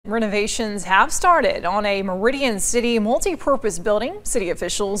Renovations have started on a Meridian City multi-purpose building. City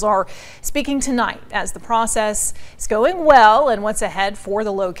officials are speaking tonight as the process is going well and what's ahead for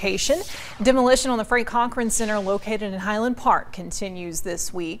the location. Demolition on the Frank Cochran Center located in Highland Park continues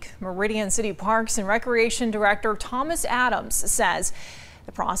this week. Meridian City Parks and Recreation Director Thomas Adams says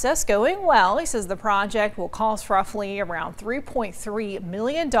the process going well. He says the project will cost roughly around $3.3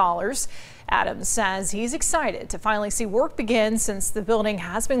 million. Adams says he's excited to finally see work begin since the building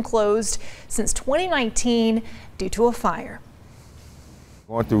has been closed since 2019 due to a fire.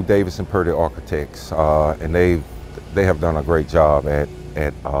 Going through Davis and Purdy Architects, and they have done a great job at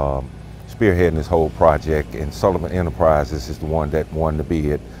spearheading this whole project, and Sullivan Enterprises is the one that won the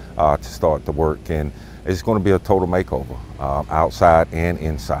bid to start the work, and it's going to be a total makeover, outside and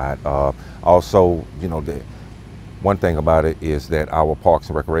inside. Also, you know, the one thing about it is that our Parks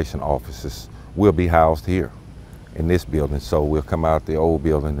and Recreation offices will be housed here in this building, so we'll come out the old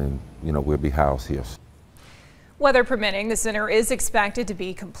building and, you know, we'll be housed here. Weather permitting, the center is expected to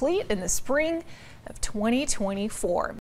be complete in the spring of 2024.